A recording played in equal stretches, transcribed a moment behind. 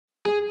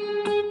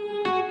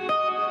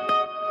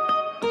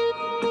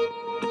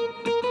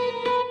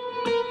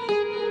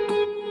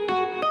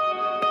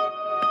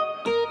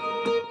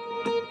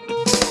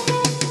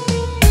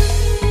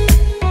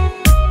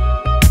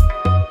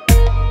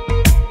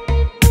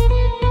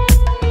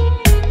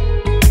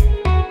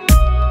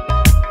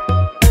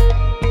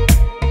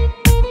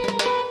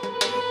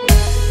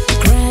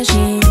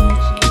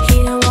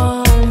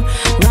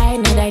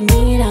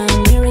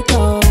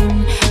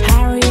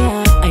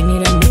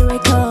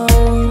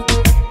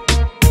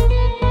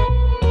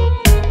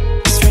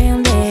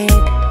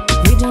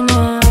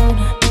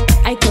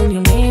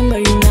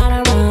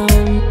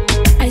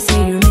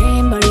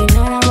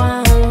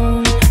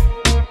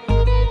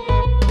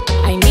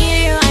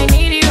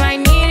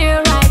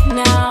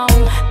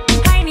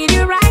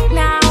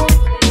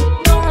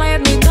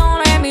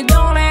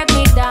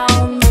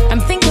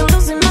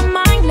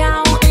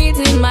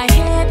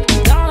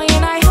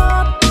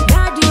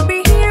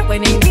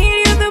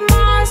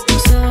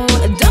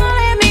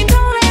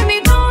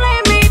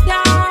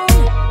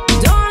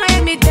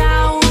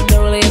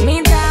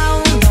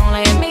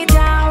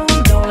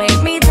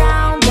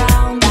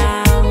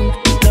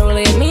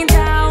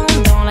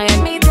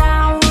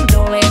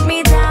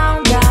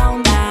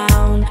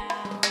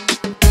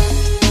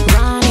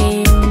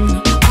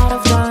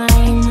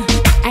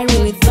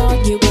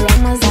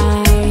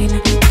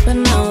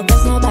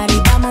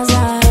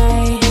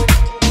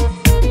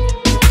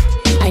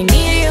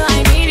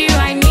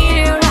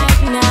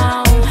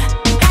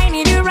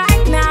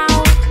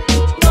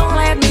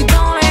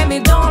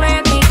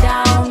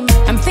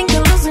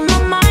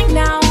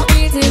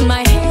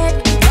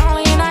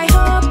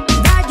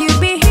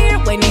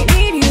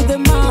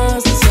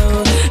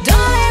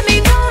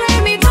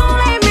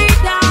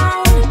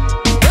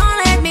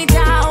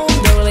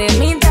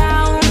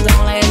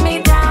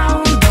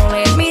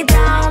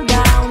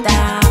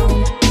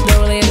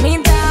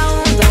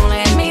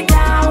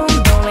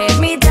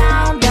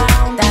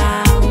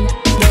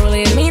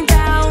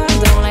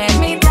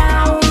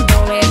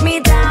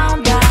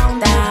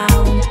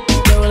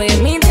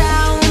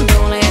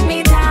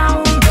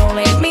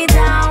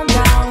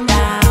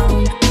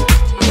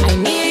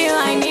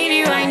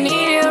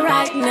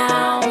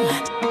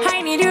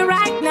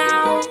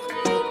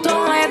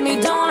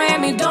don't let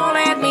me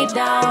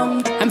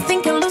down. I'm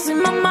thinking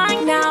losing my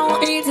mind now.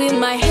 It's in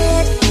my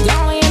head,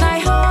 darling, I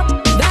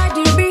hope that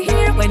you'll be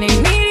here when I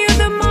need you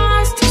the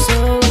most.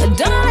 So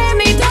don't let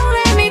me down. Don't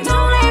let me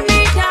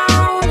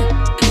down.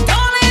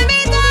 Don't let me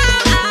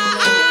down.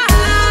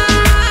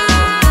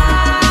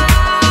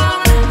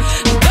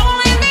 Don't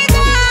let me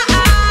down.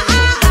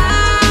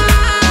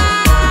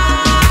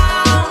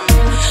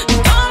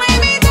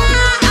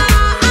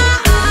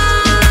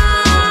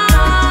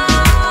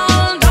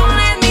 Don't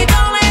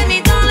let me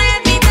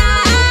down.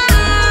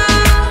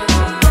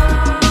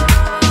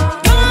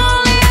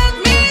 Don't let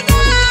me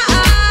down.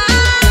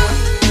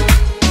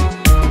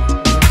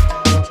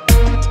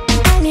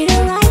 I need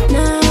it right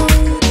now.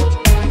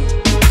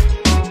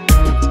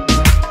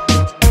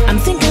 I'm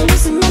thinking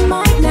losing my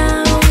mind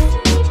now.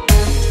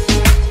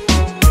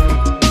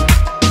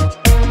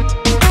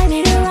 I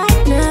need it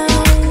right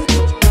now.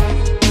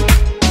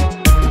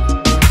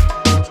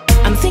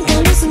 I'm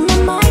thinking losing my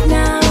mind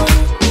now.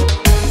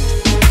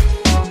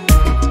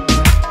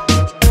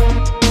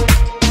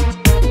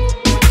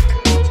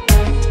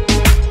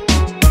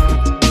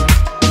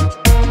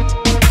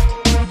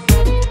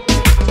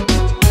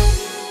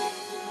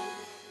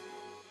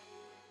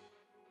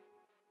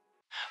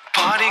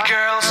 Party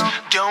girls,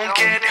 don't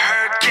get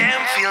hurt,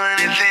 can't feel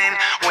anything.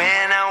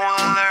 When I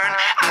will learn,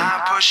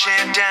 I push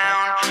it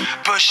down,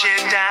 push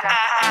it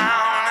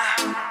down.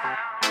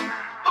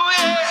 Ooh,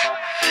 yeah.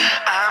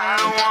 I'm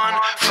the one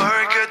for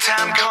a good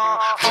time call,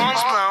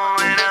 phone's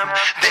blowing up,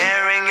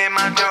 they're ringing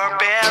my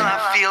doorbell. I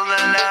feel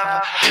the love,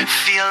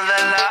 feel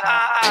the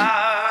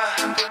love.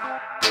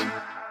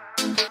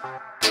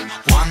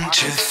 1,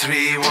 2,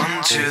 3,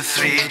 1, 2,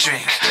 3,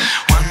 drink.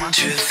 1,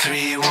 2,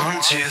 3,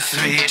 1, 2,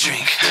 3,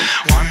 drink.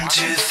 1,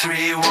 2,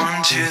 3,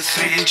 1, 2,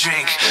 3,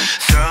 drink.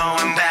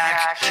 Throwing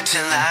back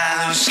till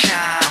I lose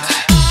count.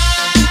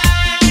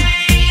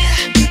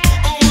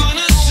 I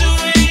wanna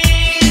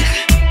swing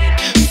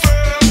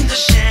from the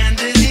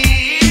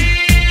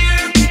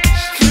chandelier,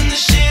 from the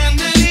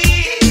chandelier.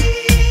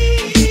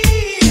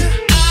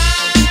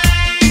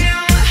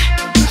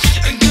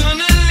 I'm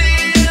gonna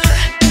live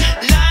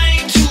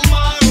like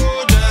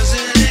tomorrow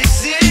doesn't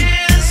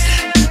exist,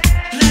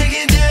 like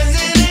it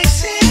doesn't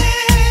exist.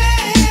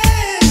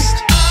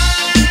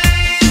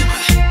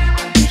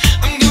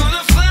 I'm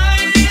gonna fly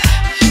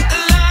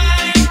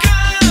like a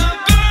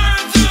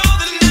bird through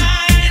the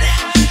night.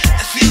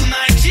 I feel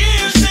my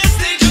tears as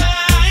they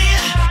dry.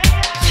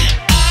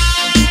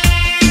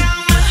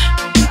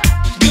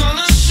 I'm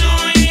gonna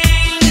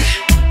swing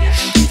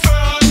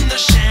from the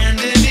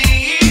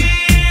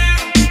chandelier,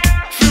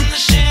 from the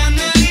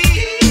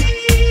chandelier.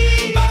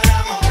 But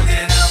I'm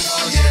holding on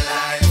for your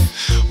life.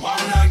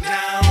 Won't look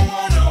down,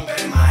 won't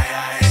open my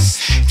eyes.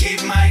 Keep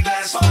my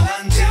glass full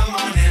until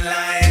morning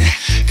light.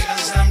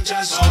 'Cause I'm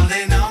just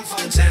holding on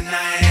for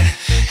tonight.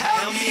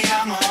 Help me,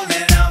 I'm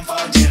holding on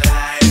for your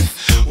life.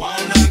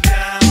 Won't look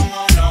down,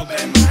 won't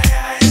open my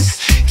eyes.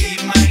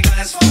 Keep my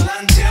glass full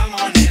until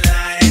morning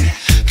light.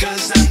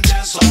 'Cause I'm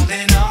just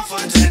holding on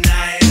for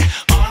tonight.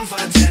 On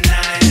for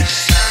tonight.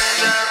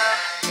 Sign up,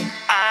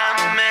 I'm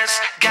a mess.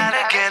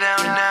 Gotta get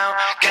out now.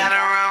 Gotta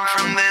run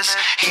from this.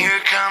 Here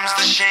comes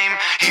the shame.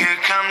 Here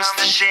comes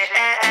the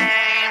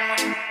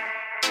shame.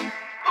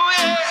 Ooh,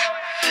 yeah.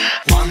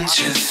 1,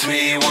 2,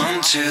 3,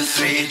 1, 2,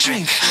 3,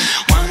 drink.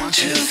 1,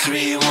 2,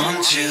 3,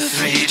 1, 2,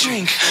 3,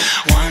 drink.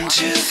 1,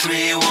 2,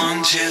 3,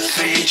 1, 2,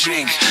 3,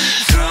 drink.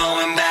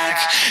 Throwing back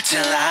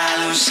till I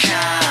lose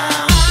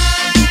count.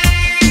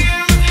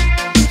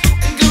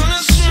 I'm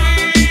gonna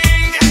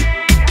swing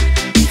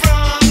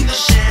from the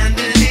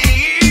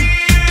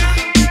chandelier,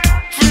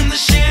 from the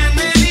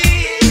chandelier.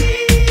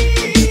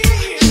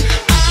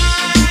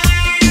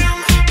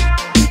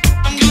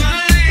 I'm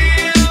gonna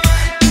live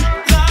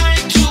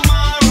like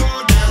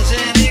tomorrow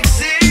doesn't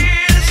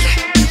exist,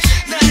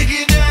 like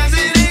it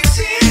doesn't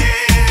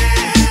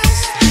exist.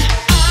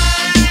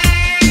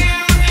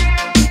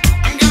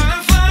 I'm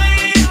gonna fly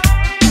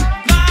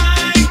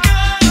like a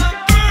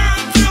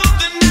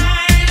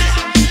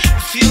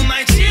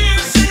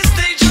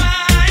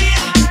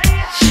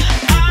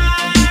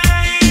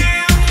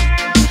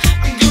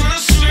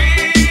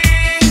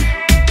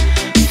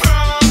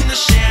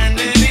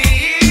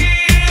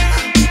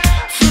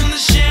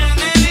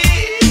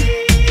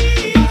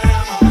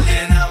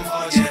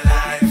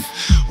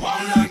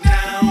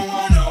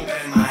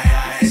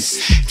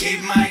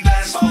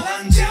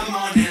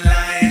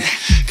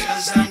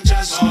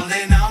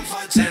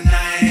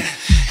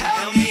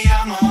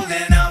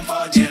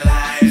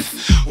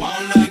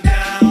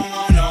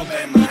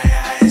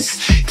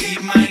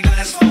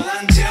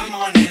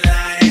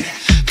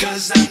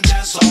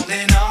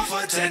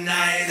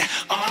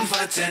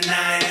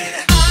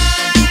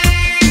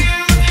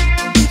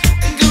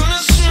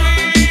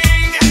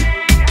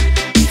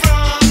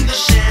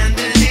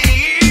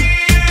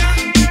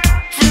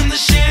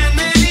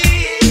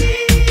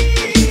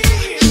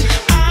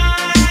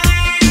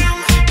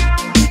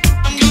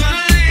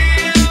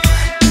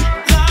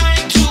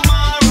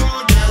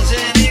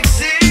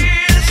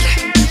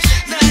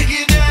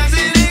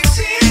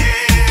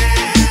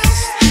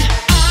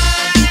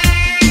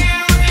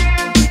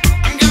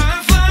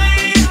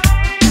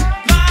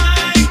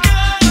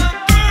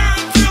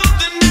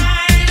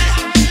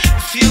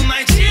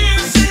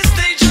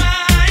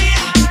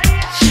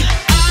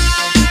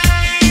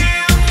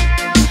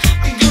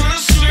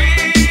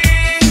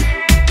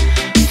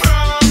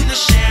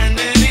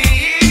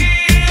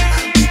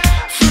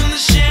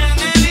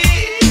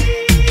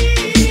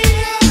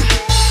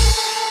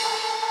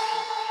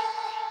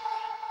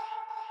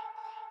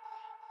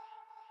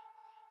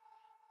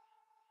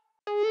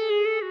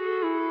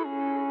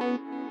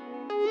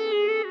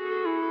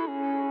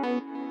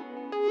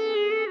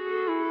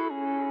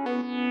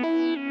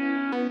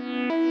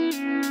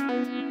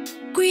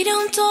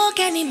don't talk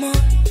anymore.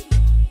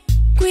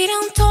 We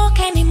don't talk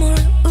anymore.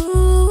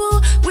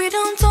 Ooh, we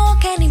don't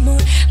talk anymore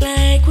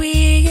like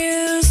we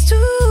used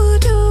to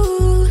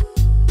do.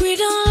 We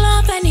don't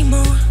love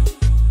anymore.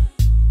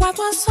 What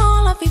was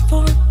all of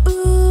before?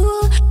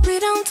 Ooh, we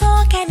don't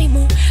talk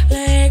anymore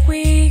like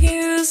we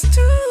used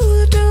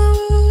to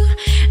do.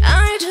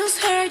 I just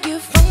heard you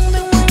from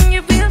the one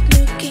you've been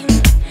looking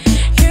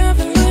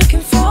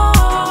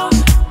for.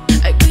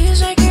 I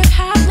wish I could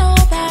have known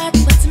that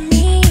was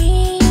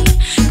me.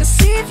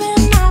 'Cause even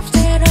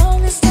after all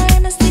this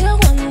time I still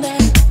wonder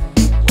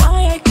why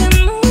I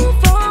couldn't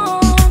move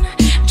on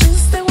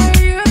just the way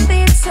you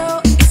did so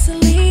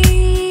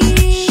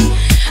easily.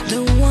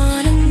 Don't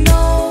wanna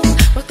know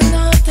what the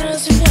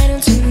doctors are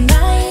planning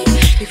tonight.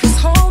 If he's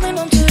holding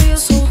on to you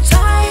so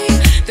tight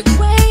the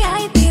way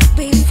I did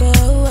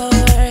before.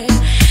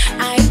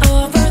 I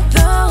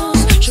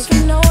overdosed. Should we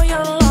know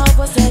your love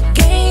was a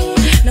game?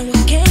 Now I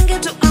can't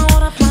get you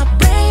out of my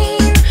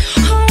brain.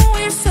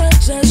 Oh, it's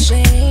such a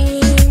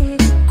shame.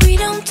 We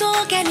don't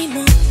talk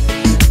anymore.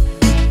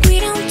 We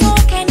don't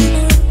talk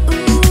anymore.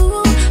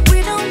 Ooh, we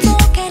don't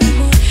talk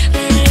anymore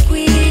like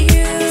we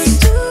used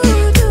to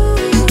do.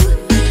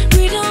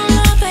 We don't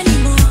love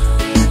anymore.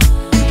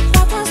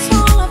 What was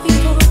all of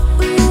before?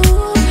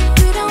 Ooh,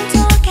 we don't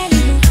talk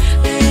anymore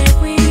like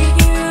we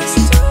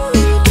used to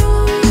do.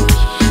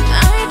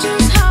 I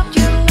just hope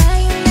you're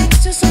lying next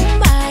to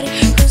somebody,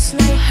 'cause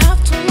now I have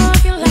to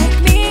love you like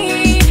me.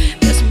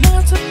 There's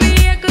more to be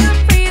a good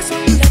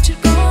reason that you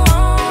go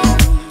on.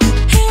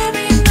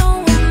 Every now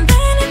and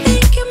then I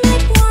think you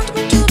might want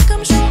me to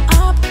come show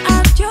up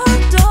at your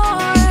door,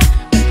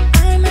 but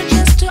I'm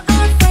just too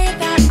afraid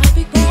that I'll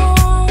be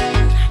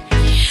gone.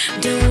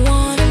 Don't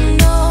wanna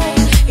know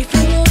if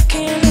you're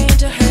looking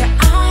into her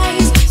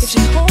eyes, if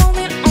she's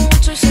holding on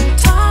to so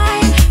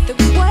tight the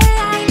way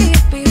I did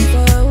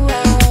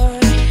before.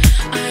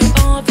 I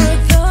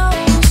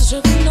overdosed.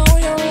 Should know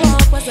your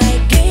love was a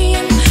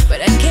game, but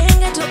I can't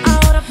get you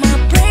out of my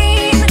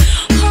brain.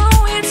 Oh,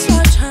 it's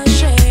such a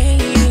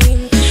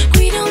shame.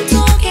 We don't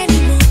talk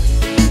anymore.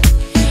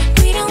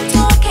 We don't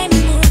talk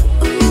anymore.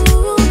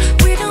 Ooh,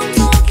 we don't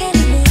talk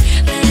anymore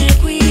like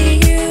we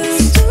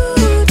used to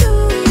do.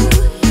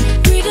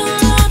 We don't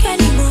talk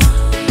anymore.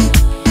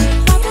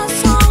 What was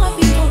all of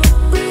before?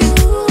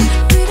 Ooh,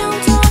 we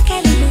don't talk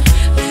anymore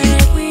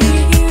like we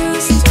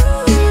used to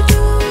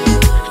do.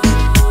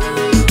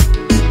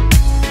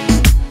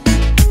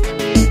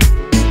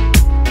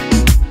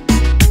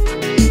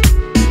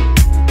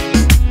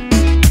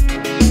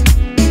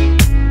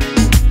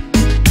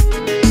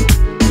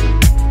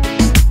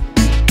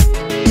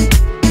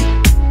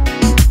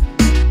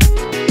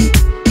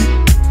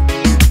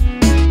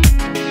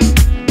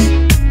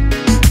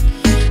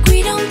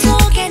 We don't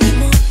talk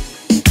anymore.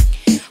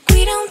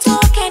 We don't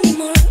talk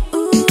anymore.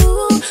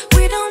 Ooh,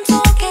 we don't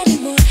talk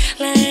anymore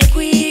like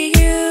we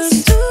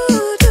used to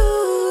do.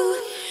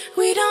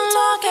 We don't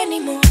talk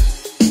anymore.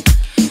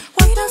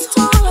 What does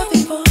all of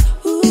it for?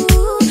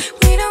 Ooh,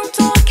 we don't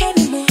talk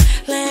anymore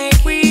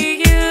like we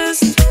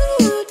used to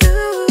do.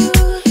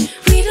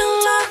 We don't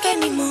love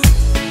anymore.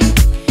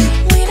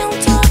 We don't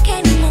talk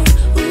anymore.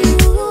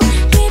 Ooh,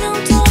 we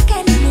don't talk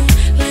anymore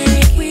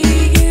like we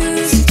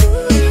used to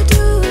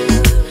do.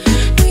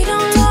 We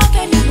don't talk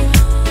anymore.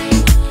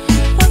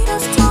 What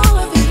does all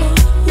of it for?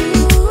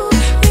 Ooh,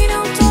 we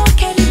don't talk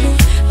anymore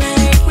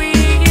like we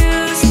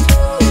used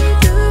to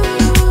do.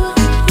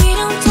 We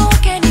don't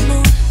talk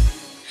anymore.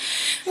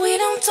 We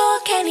don't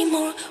talk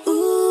anymore.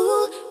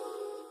 Ooh.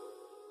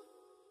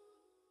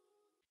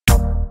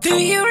 Do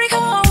you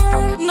recall?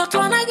 Not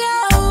long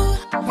ago,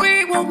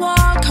 we will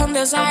walk on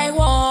the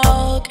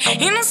sidewalk,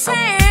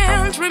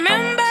 innocent.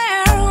 Remember,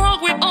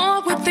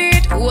 all we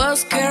did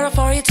was care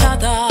for each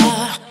other.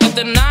 But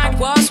the night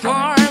was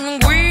warm,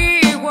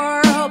 we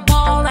were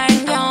bold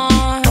and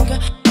young.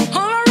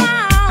 All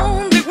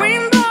around, the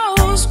wind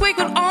blows, we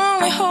could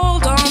only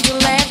hold on to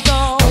let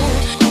go.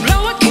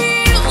 Blow a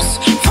kiss,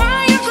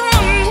 fire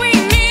gone, we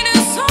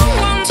needed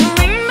someone to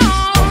lean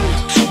on.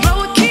 Blow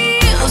a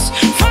kiss,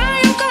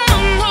 fire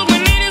gone, well, we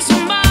needed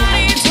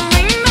somebody to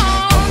lean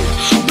on.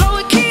 Blow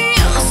a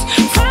kiss,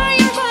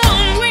 fire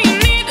gone, we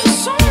needed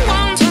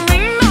someone to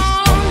lean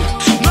on.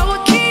 Blow a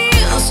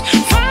kiss,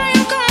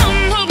 fire gone,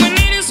 well, we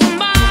needed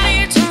somebody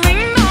to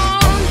lean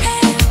on.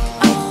 Hey,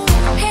 oh,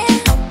 hey,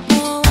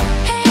 oh,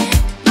 hey,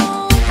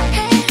 oh,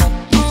 hey,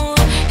 oh,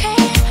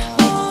 hey,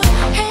 oh,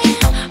 hey,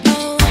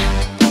 oh.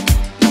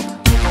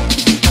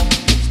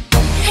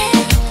 Hey,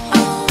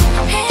 oh,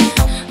 hey,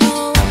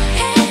 oh,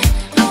 hey,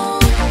 oh,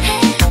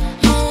 hey,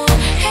 oh,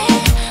 hey,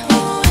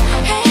 oh,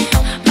 hey,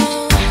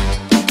 oh.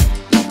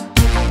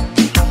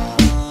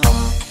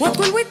 What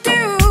will we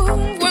do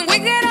when we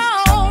get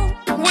old?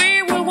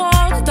 We will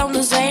walk down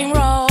the same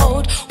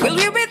road. Will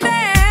you be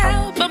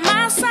there by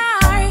my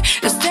side,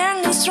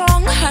 standing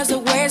strong as the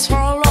waves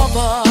roll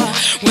over?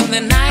 When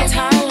the nights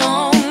are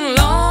long,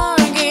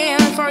 longing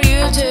for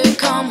you to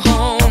come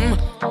home.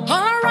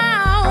 All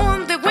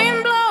around, the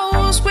wind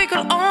blows, we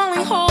could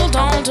only hold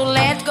on to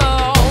let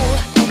go.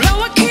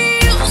 Blow a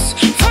kiss,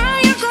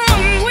 fire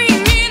gone, we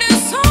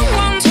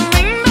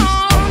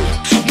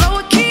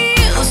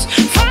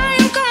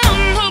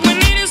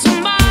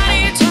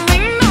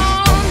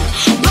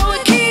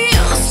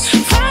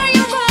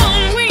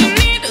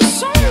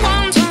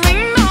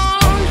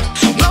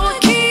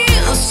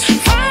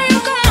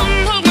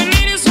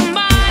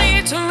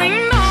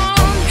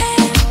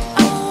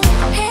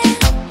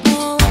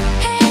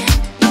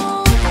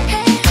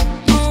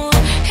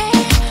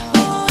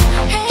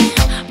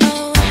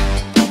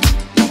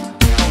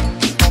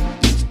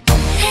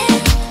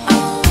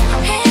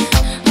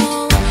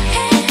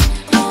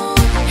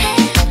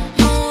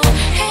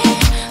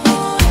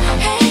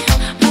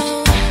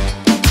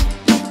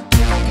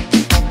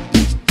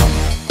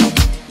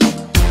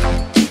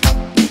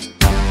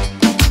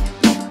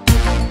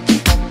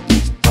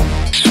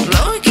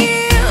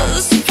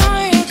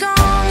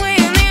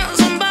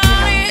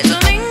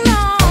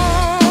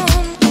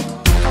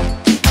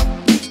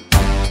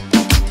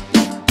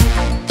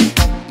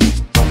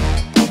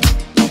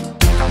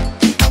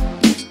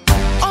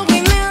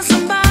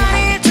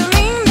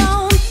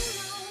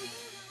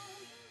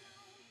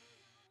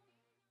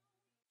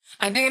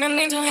I didn't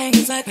need to hang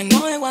inside, I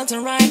know it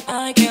wasn't right.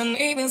 I can't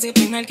even sleep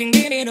and I can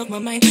get it off my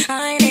mind.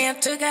 I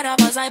need to get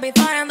up as I be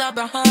fighting the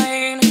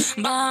behind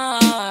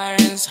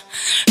bars.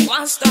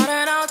 What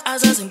started out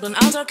as a simple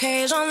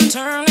altercation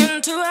turned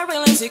into a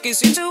really sticky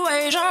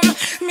situation.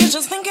 Me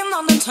just thinking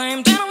on the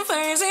time that I'm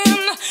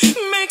facing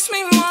makes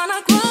me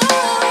wanna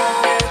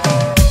cry.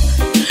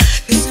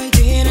 'Cause I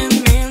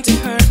didn't mean to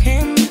hurt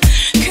him.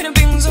 Could have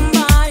been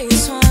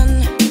somebody's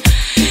son.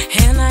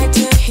 And I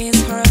took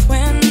his hurt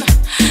when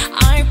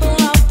I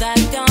pull out that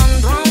gun.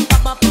 Drum, pa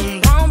pa pum,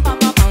 drum, pa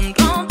pa pum,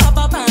 drum, pa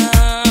pa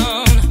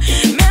pum.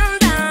 Man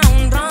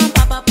down, drum,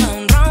 pa pa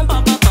pum, drum,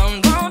 pa pa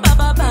pum, drum, pa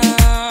pa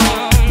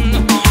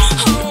pum.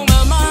 Oh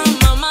mama,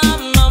 mama,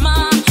 mama,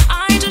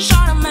 I just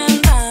shot a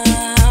man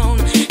down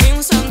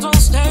in Central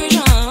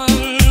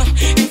Station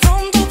in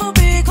front of a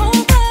big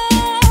old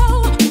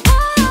crowd.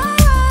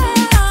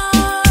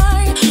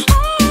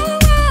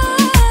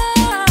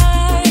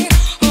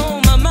 Oh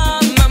mama,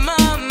 mama,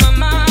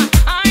 mama,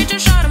 I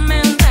just shot a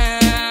man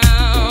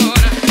down.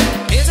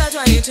 It's a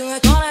 22, I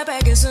call her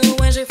back as soon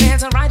when she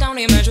fits right down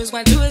the measures.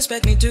 What do you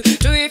expect me to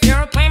do? If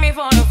you're playing me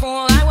for a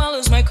fool, I will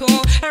lose my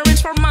cool and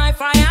reach for my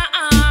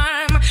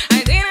firearm.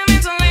 I didn't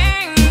mean to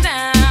lay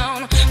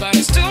down, but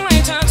it's too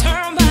late to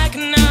turn back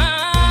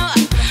now.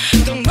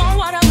 Don't know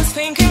what I was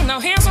thinking, now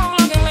here's all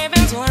looking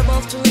living, so we're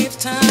both to leave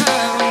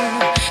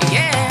town.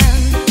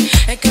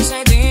 Yeah, 'cause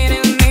I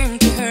didn't mean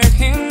to hurt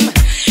him.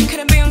 Could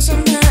have been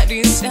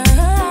somebody's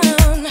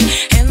son.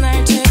 And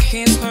I took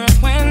his hurt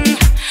when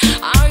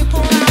I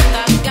pull out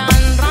that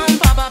gun. Drum,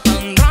 pa pa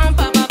pum, drum,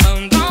 pa pa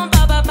pum, drum,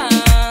 pa pa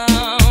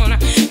pum.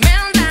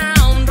 Man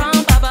down, drum,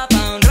 pa pa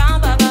pum,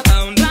 drum, pa pa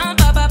pum, drum,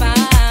 pa pa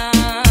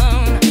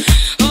pum.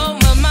 Oh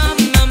mama,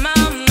 mama,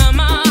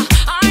 mama,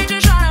 I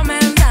just shot a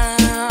man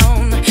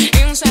down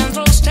in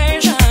Central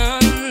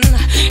Station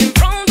in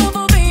front of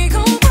a big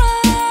old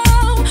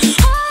crowd.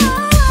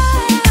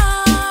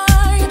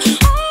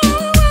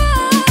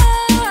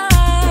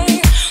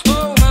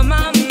 Oh mama,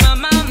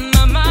 mama,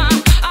 mama,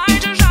 I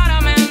just shot a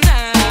man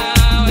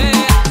down.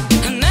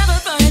 Yeah. I never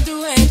thought I'd do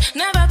it,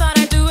 never thought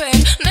I'd do it,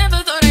 never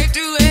thought I'd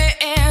do it.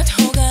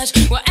 Oh gosh,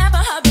 whatever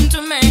happened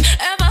to me,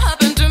 ever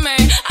happened to me,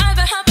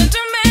 either happened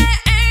to me.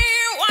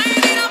 Why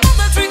did I pull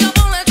the trigger,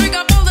 pull the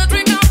trigger, pull the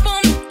trigger,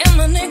 boom? And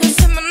my niggas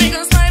in my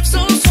niggas' life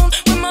so soon.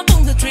 When I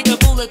pull the trigger,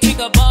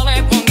 ball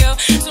it, boom, yo.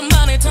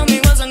 Somebody tell me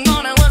wasn't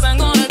gonna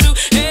do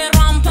it.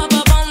 Drum, pa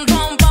pa bum,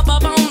 drum, pa pa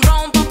bum,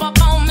 drum, pa pa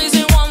bum.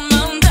 Missing one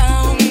man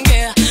down,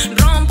 yeah.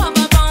 Drum, pa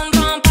pa bum,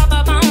 drum, pa pa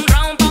bum,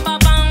 drum, pa pa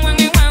bum. When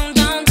we went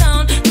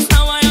downtown, 'cause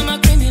now I am a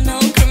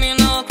criminal,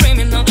 criminal,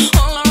 criminal.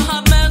 Oh Lord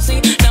have mercy,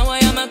 now I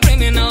am a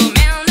criminal.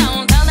 Man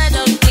down, tell the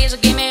judge please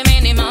give me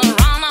minimal.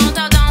 Run out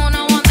of town,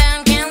 no one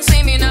then can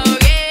see me now,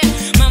 yeah.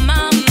 Mama,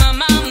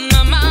 mama,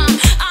 mama,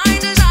 I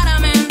just shot a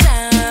man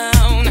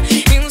down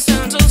in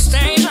Central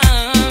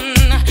Station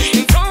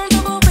in front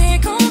of a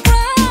big old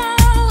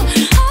crowd.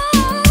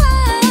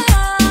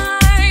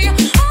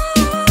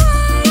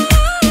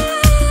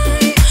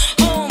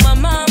 Oh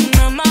mama,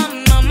 mama,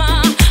 mama,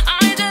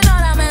 I just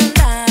shot a man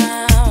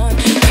down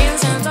in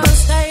Central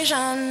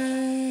Station.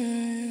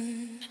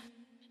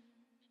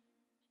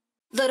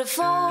 Let it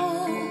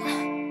fall,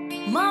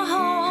 my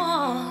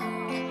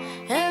heart,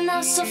 and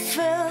as I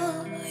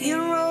fell, you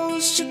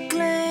rose to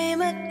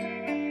claim it.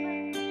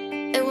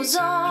 It was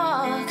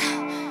dark,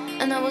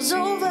 and I was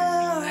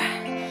over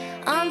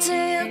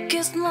until you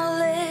kissed my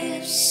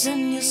lips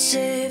and you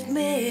saved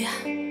me.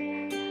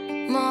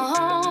 My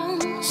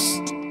arms,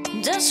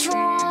 they're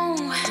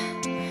strong,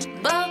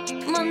 but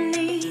my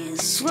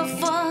knees were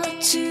far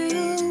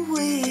too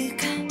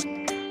weak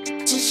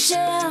to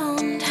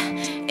stand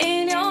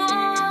in your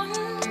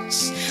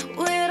arms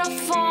without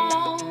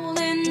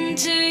falling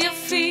to your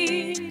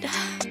feet.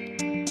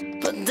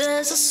 But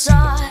there's a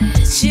side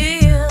to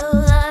you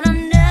that I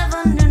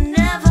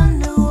never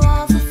knew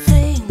all the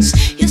things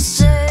you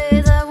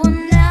say that were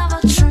never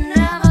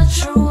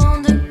true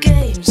on the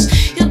games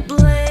you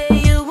play.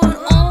 You would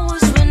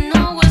always win,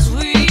 always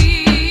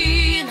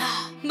win.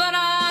 But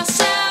I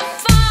set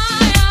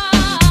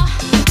fire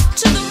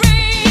to the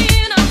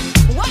rain.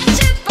 Watch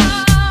it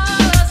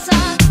burn as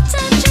I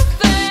touch your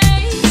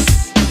face.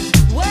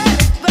 Let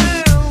it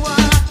burn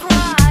while I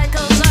cry,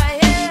 'cause I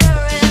hear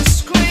it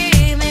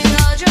screaming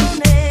out your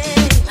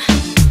name.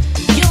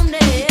 Your name.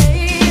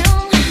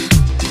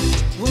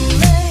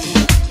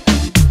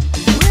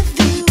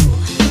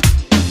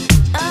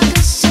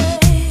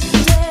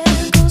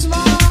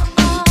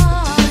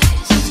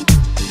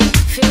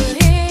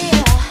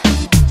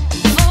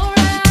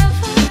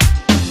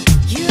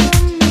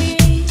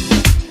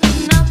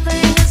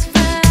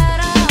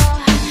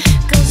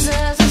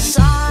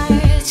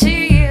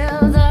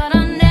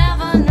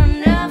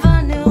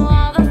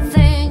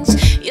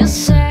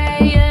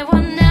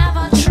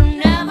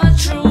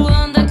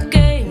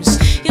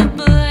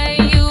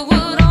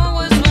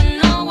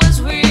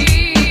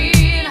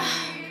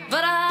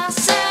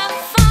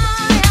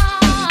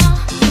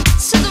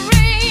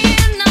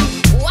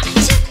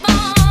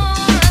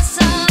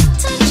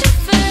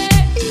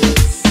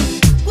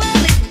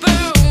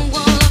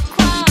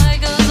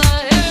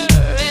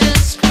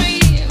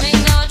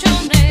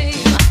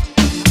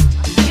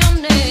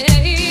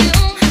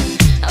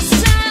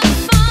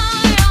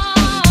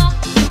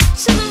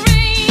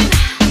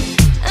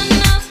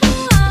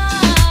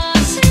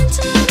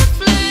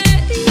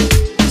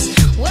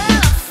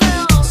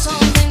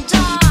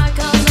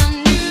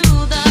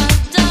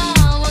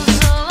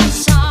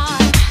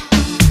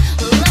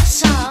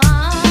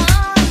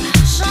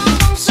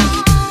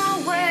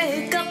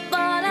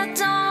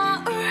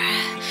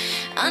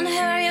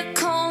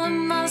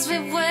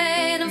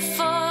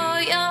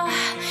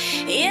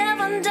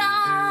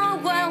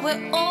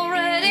 we're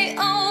already over.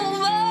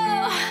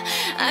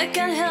 I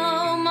can't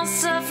help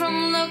myself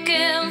from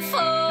looking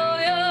for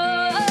you.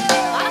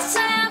 I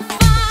set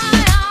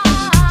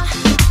fire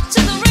to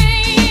the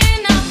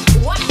rain.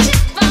 Watch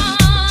it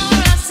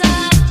burn as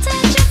I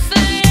touch your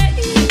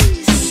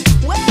face.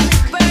 Will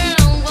it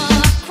burn?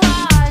 Will I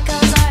cry?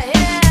 'Cause I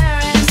hear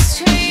it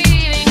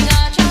screaming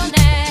out your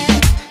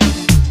name.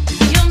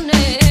 Your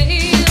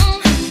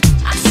name.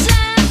 I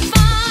set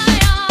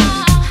fire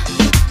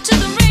to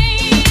the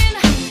rain,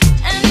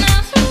 and I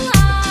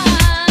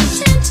rise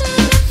into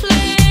the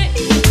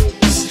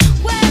flames.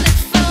 Well, it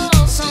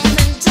felt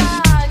something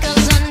dark,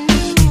 'cause I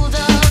knew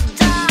the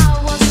doubt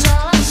was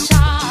last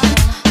time.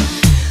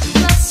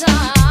 Last time.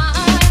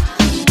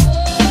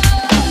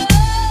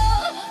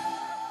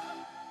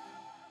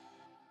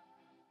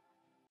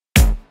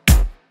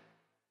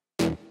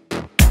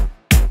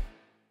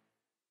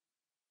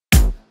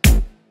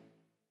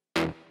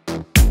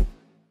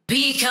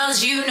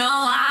 Because you know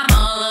I'm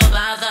all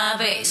about the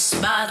bass,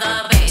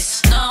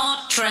 no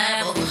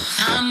treble.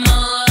 I'm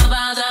all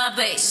about the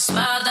bass,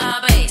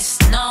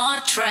 no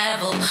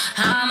treble.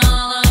 I'm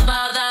all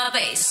about the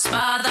bass,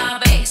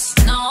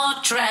 no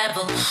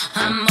treble.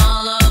 I'm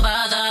all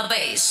about the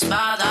bass,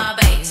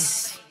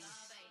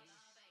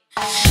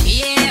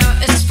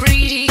 Yeah, it's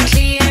pretty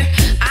clear.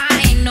 I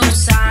ain't no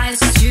size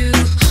 2,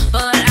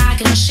 but I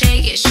can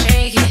shake it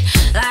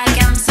like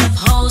I'm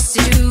supposed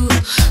to do.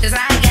 'Cause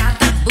I got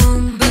the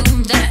boom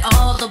boom that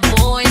all the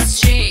boys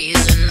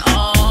chase, and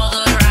all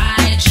the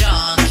right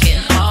junk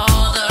in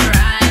all the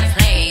right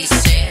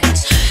places.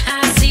 I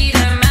see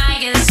the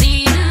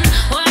magazine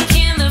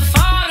working the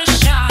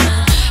Photoshop.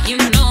 You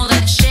know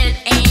that shit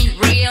ain't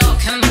real.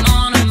 Come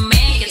on and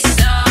make it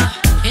stop.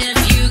 If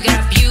you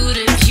got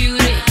beauty,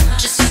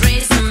 just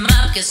raise them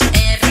up, 'cause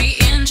every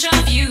inch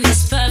of you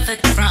is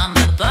perfect from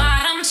the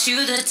bottom to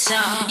the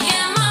top.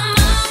 Yeah, my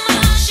mama,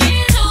 she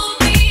told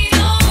me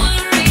don't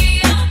worry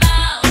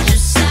about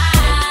your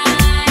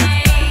size.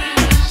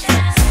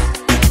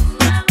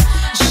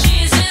 She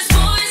says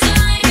boys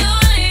like a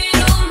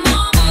little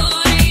more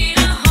booty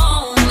to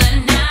hold at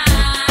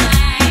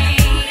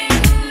night.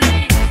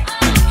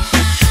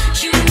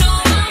 You know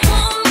I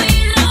won't be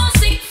no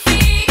stick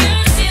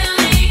figures till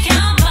they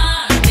come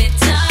up it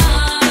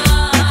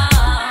down.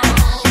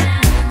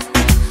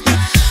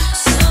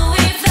 So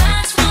if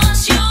that's what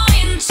you're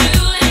into,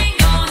 then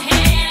go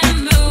ahead and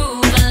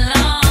move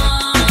along.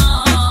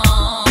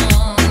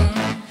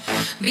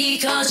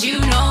 Because you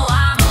know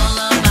I'm all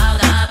about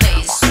the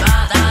bass,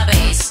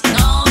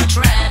 no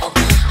treble.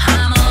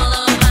 I'm all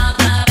about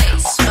the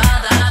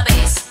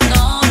bass,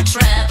 no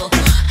treble.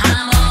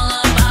 I'm all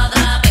about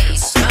the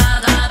bass,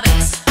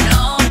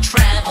 no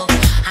treble.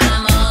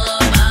 I'm all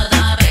about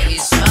the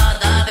bass,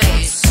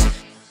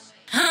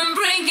 I'm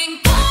bringing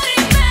booty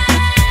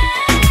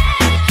back.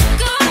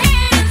 Go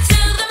ahead and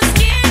tell them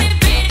skinny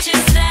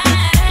bitches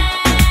that.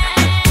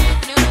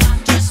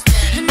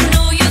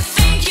 No, you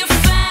think you're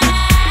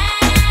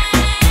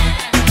fat.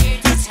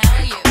 Here to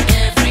tell you,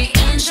 every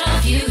inch of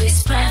you is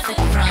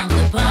perfect from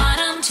the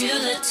bottom to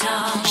the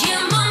top.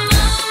 Yeah, my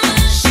mama,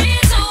 she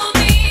told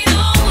me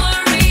don't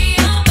worry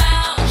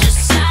about your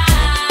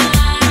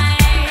size.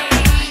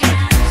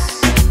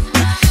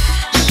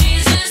 She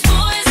says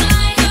boys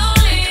like a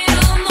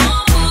little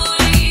more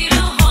booty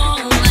to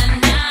hold at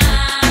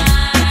night.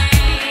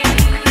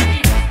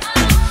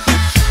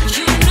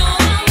 You know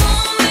I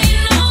won't be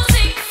no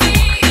stick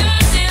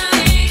figures till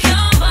they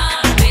come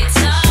up it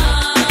down.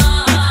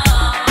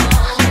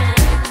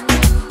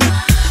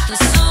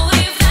 So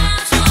if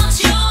that's what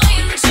you're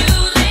into,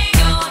 then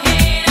go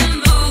ahead and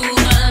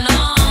move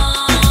along.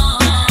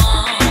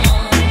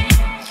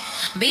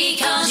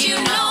 Because you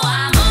know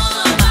I'm all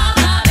about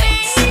the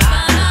bass,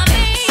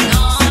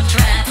 no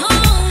treble.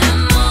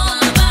 I'm all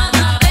about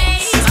the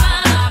bass,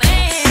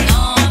 no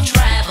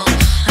treble.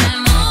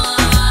 I'm all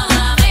about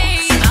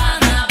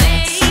the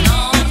bass, no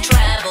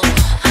treble.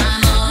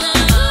 I'm all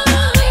about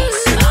the bass,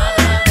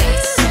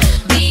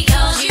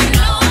 because you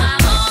know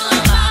I'm all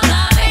about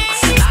the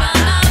bass,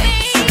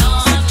 no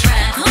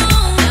treble.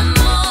 I'm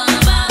all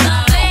about the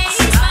bass,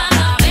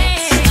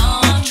 no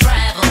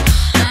treble.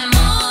 I'm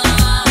all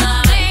about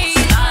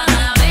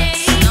the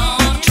bass, no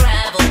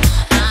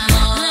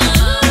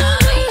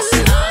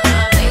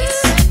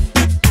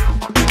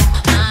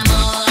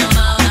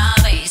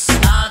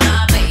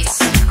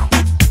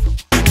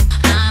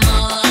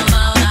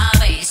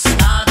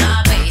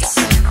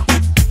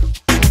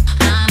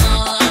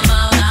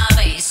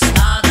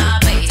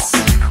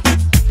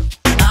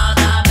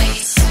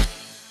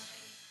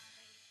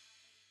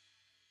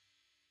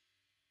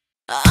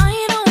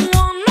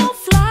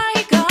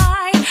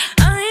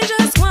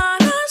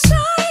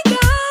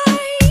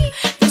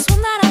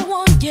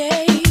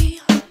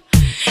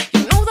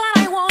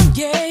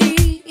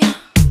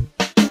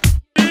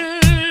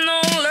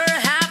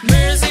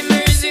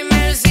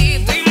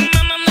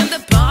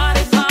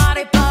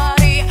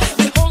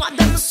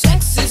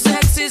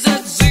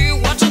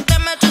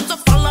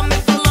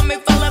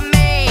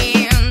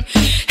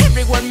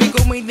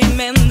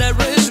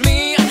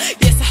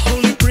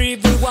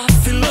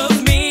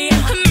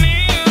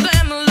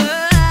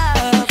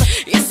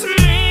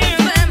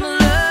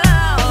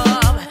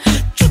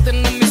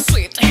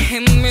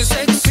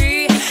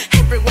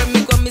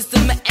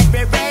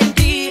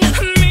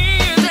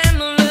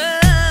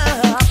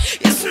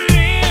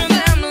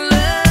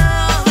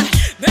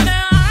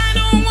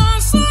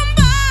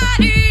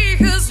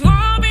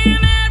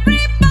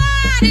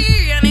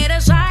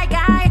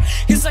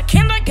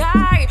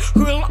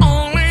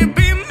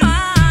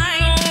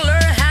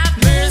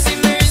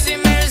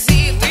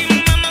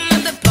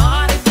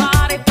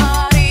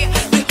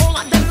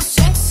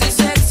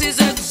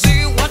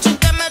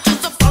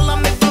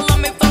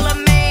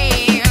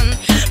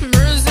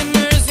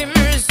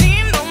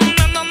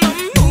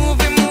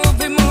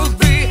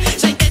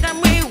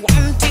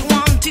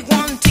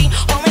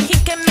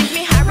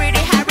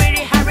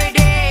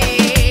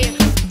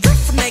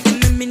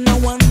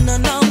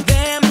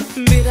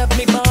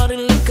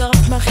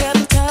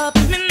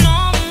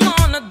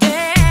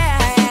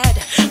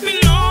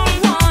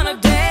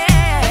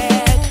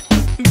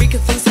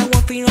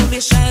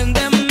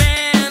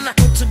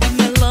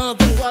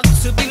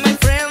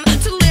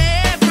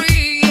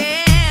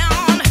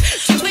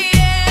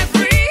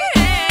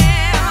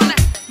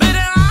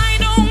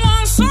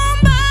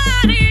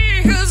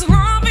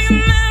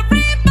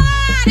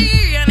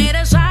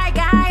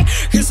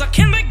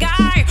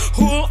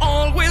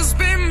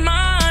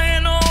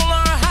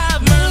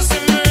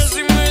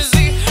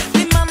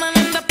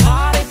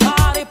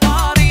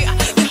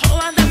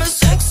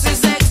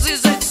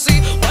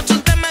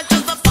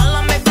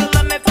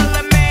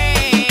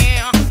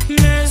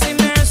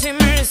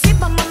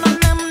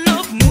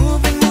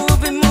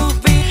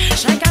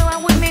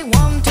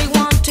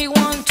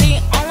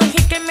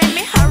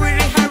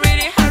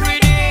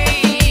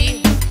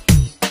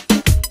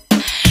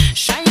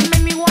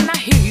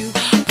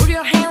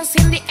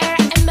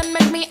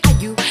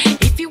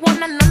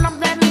pull up,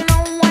 let me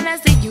know when I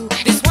see you.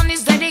 This one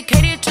is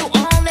dedicated to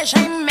all the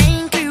shame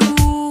make you.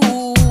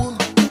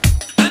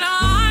 And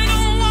I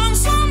don't want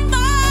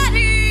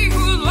somebody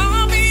who's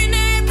loving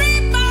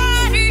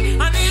everybody.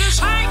 I need a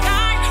shy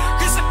guy,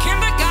 cause I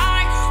can't be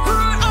guy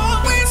who'll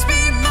always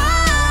be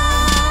mine.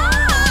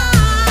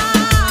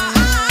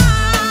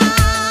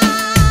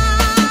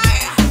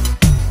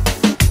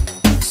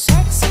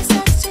 Sexy,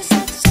 sexy,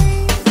 sexy.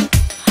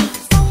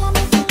 Follow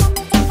me, follow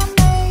me, follow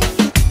me.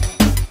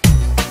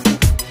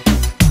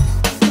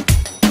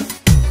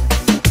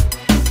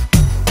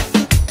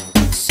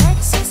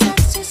 Sexy,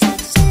 sexy,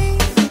 sexy.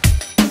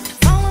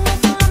 Follow me,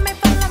 follow me,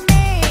 follow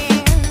me.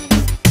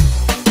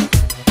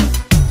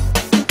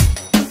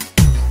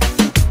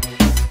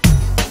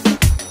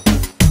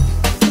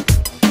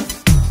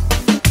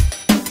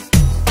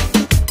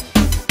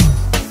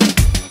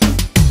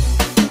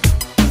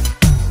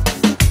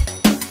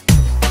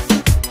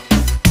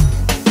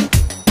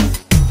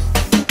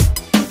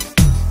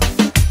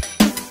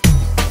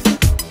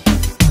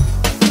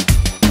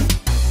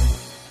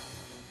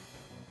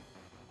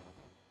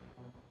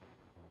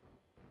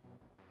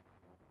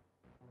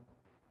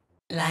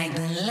 Like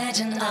the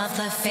legend of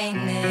the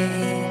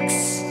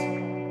phoenix,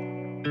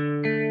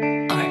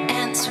 our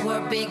ends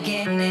were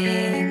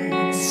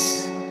beginnings.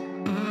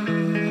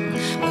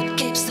 What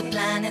keeps the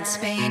planet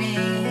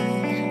spinning?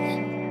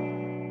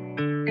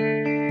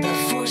 The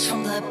force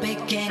from the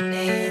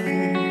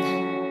beginning.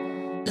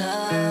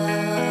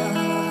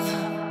 Love.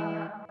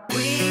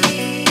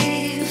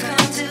 We've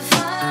come too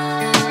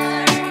far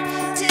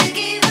to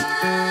give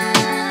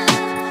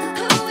up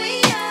who we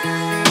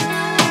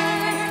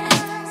are.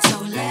 So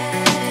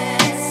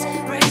let's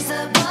raise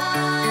the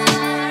bar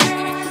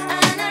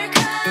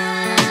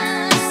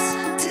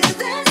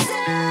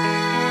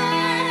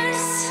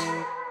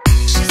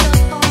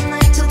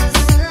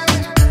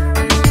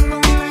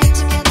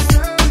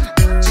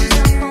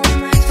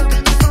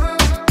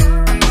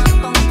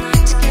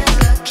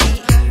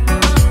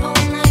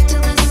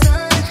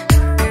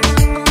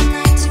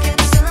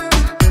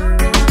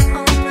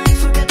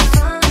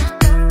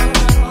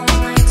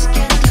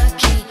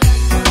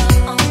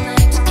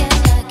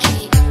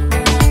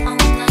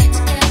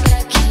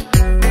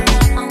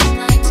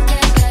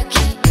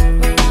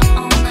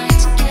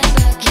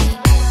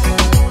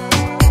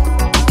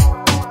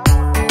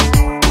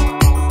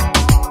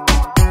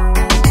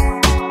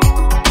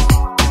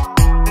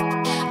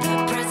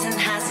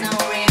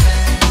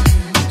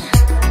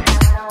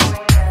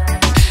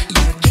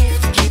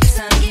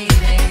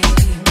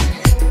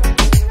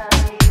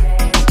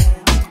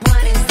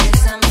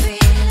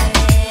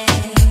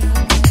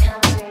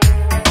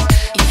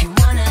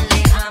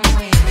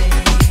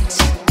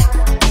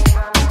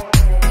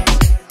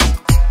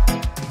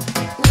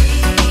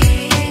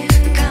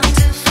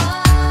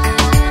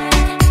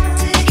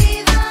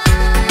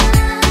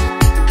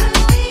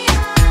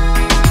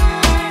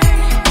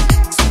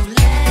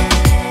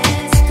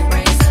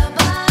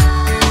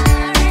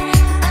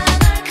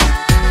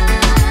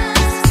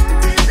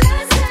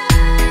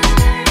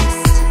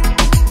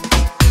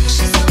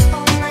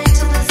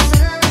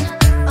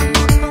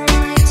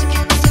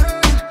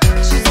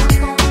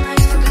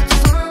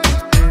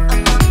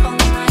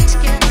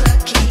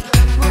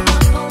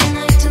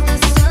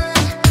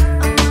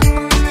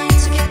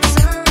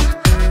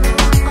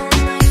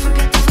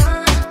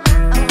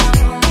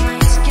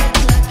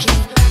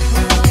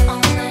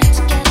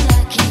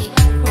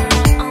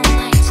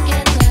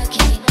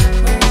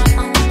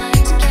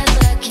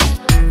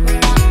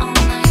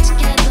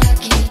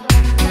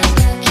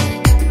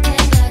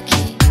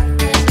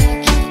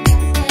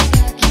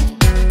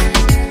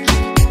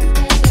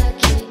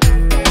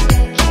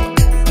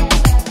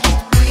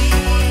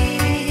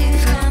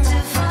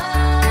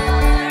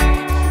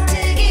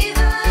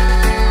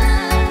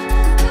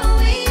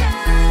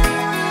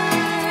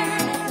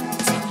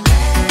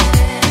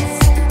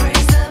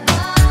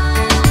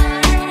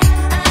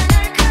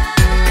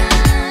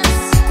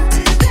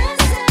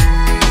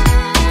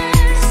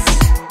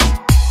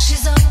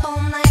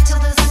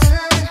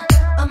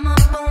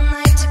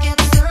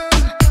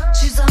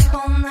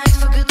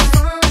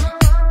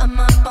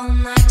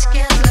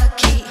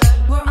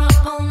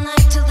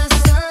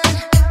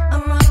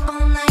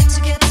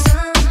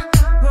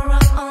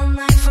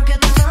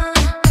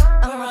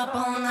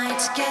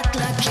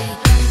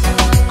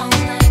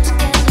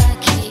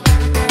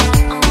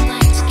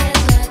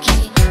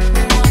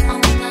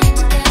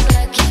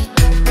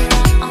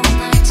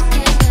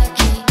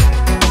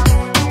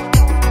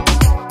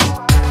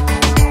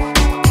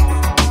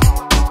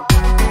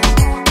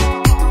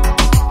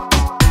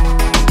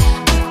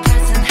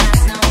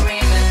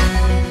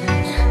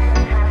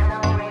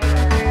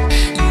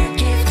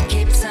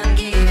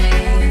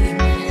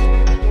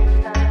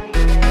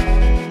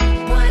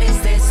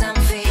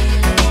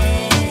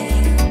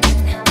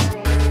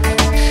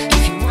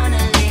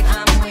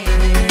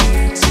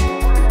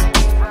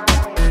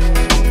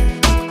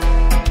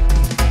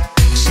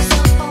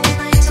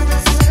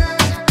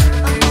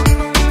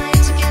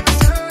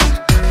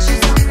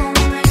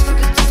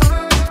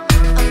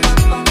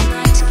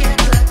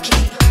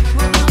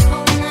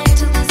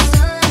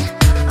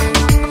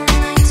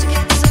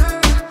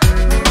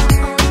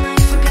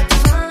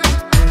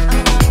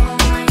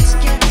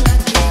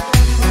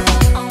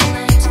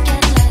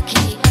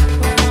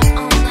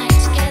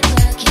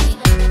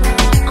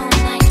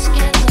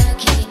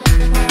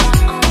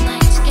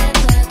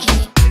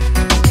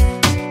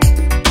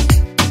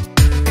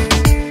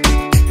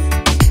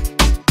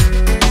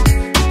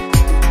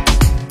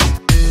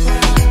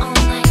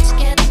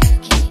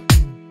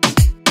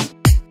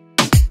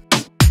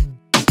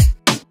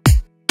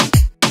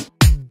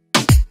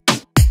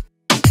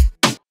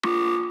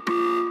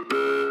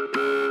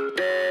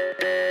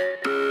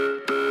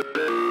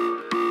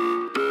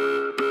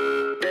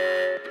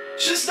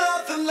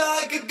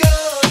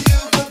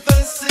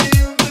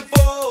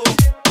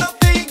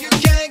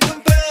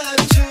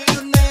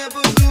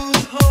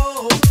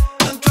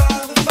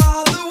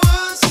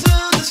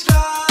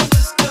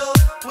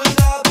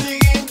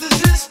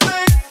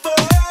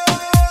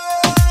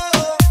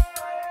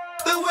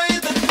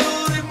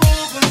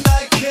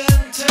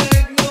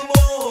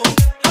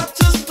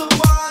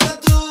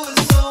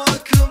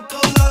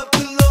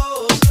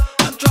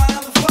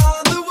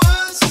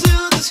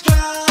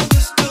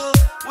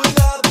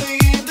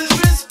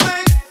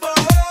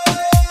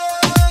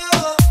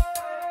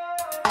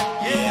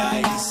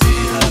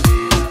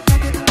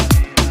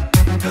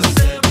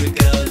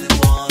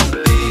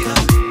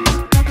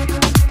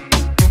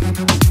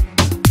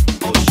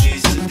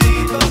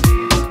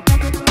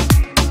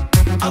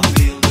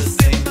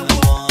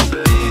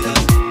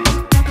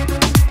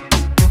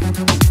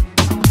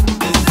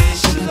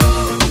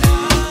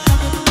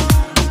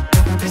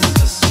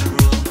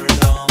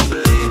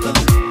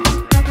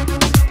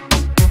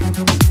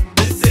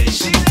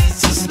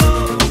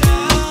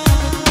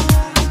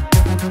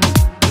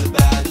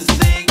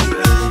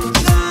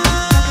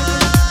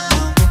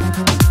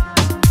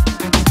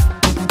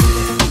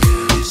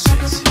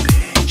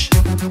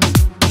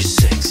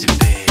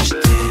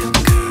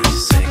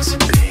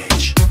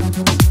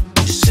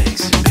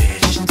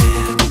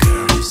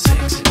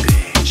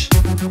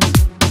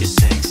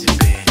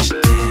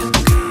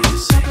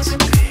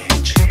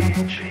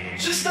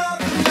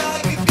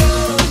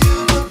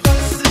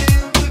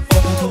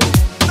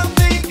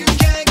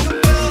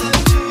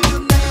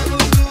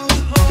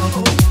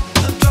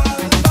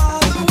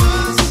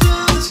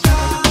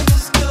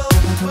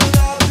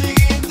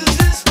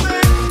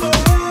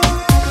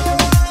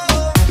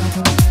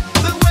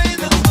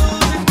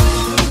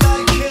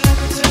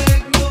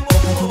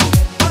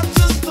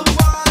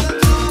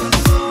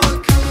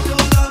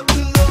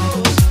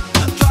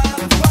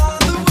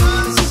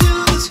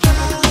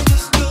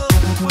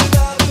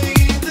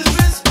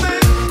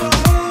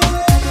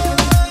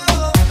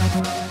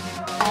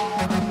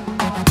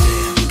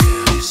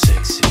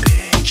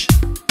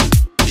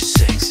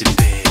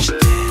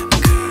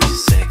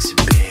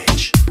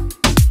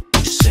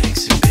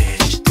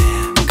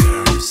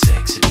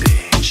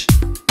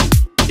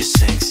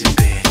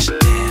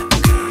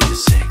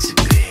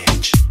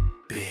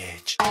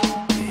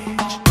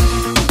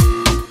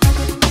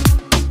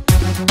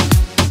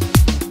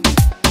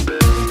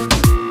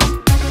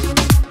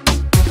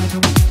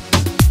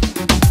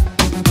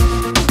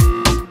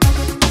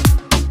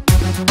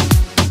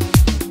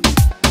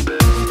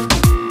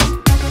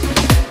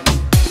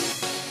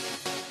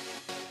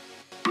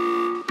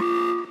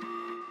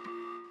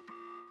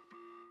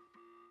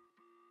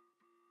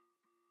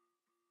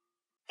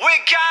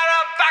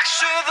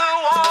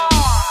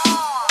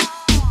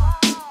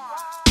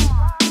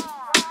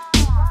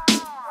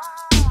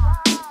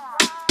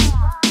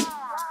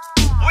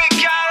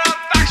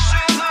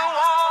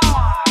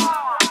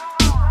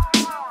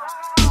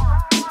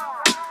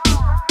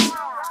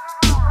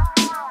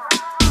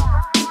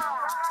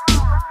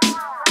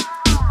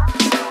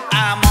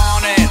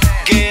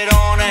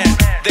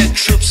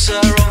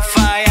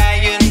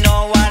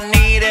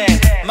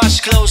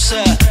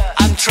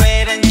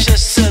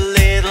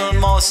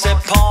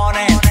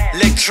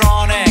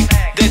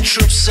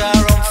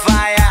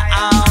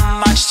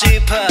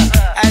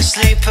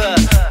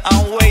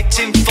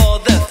waiting for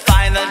the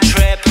final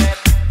trip.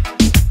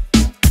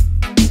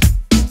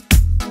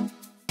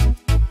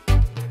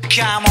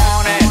 Come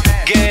on it,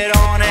 get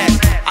on it.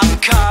 I'm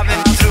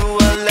coming through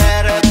a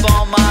letter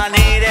bomb. I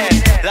need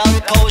it.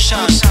 Love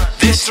potions,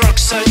 these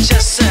drugs are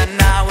just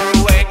an hour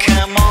away.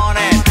 Come on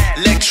it,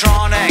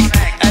 electronic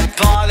and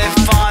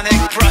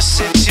polyphonic.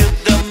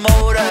 Prostitute, the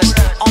motors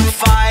on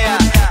fire.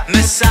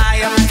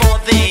 Messiah for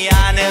the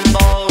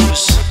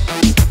animals.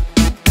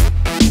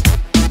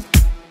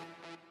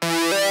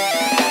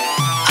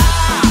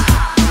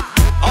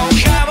 Oh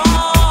come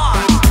on,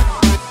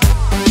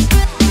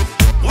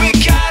 we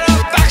got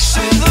our backs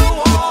to the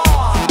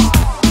wall.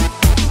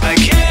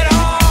 Get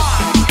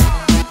on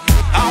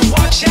and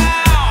watch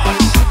out.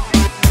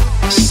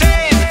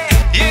 Say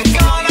you're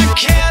gonna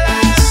kill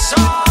us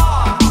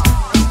all.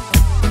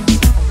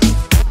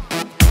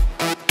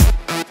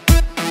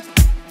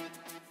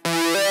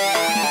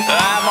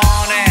 I'm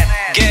on it,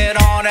 get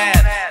on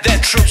it. The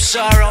troops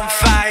are on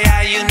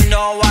fire, you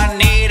know I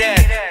need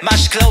it.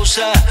 Much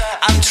closer,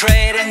 I'm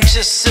trading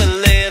just a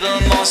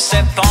little more.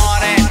 Step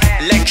on it,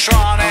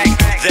 electronic.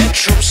 The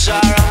troops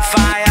are on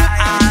fire,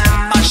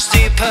 I'm much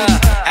deeper.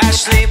 A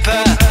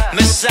sleeper,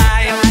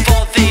 Messiah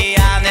for the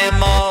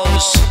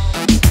animals.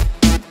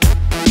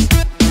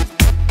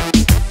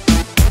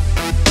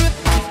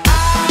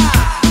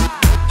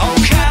 Oh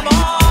come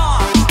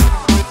on,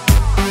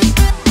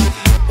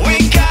 we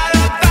got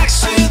our backs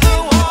to the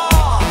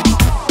wall.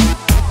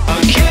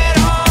 Get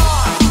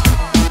on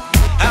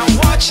and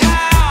watch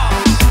out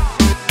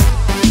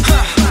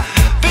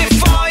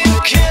before you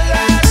kill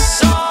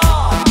us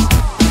all.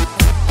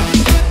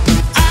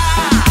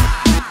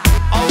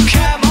 Oh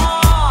come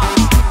on,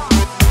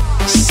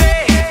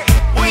 say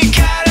we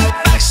got our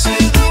backs to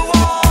the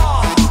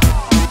wall.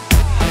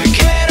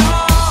 Get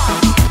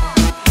on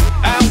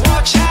and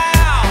watch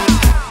out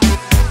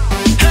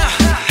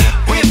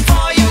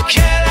before you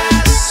kill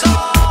us all.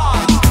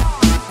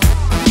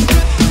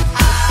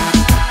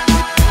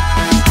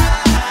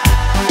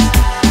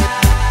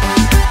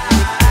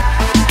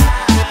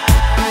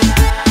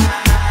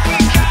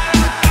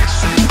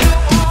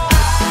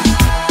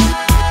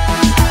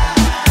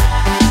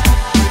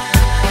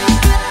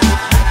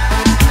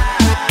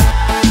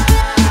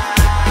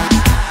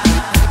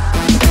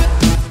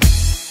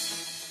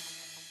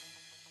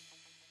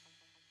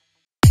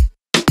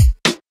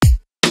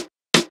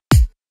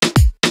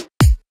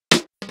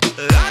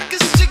 I can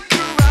stick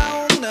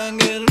around and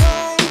get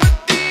along with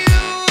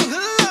you.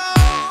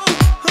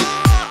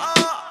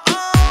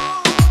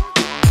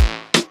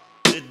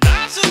 It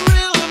doesn't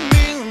really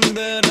mean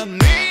that I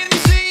mean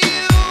to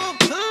you.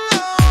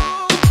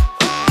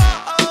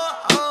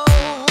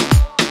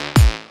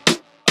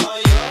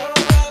 You're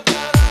right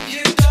that I'm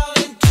here,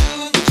 darling, to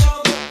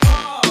enjoy the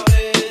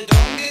party.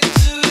 Don't get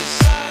too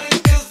excited,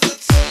 'cause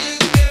that's all you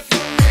get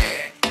from me.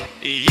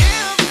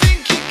 Yeah.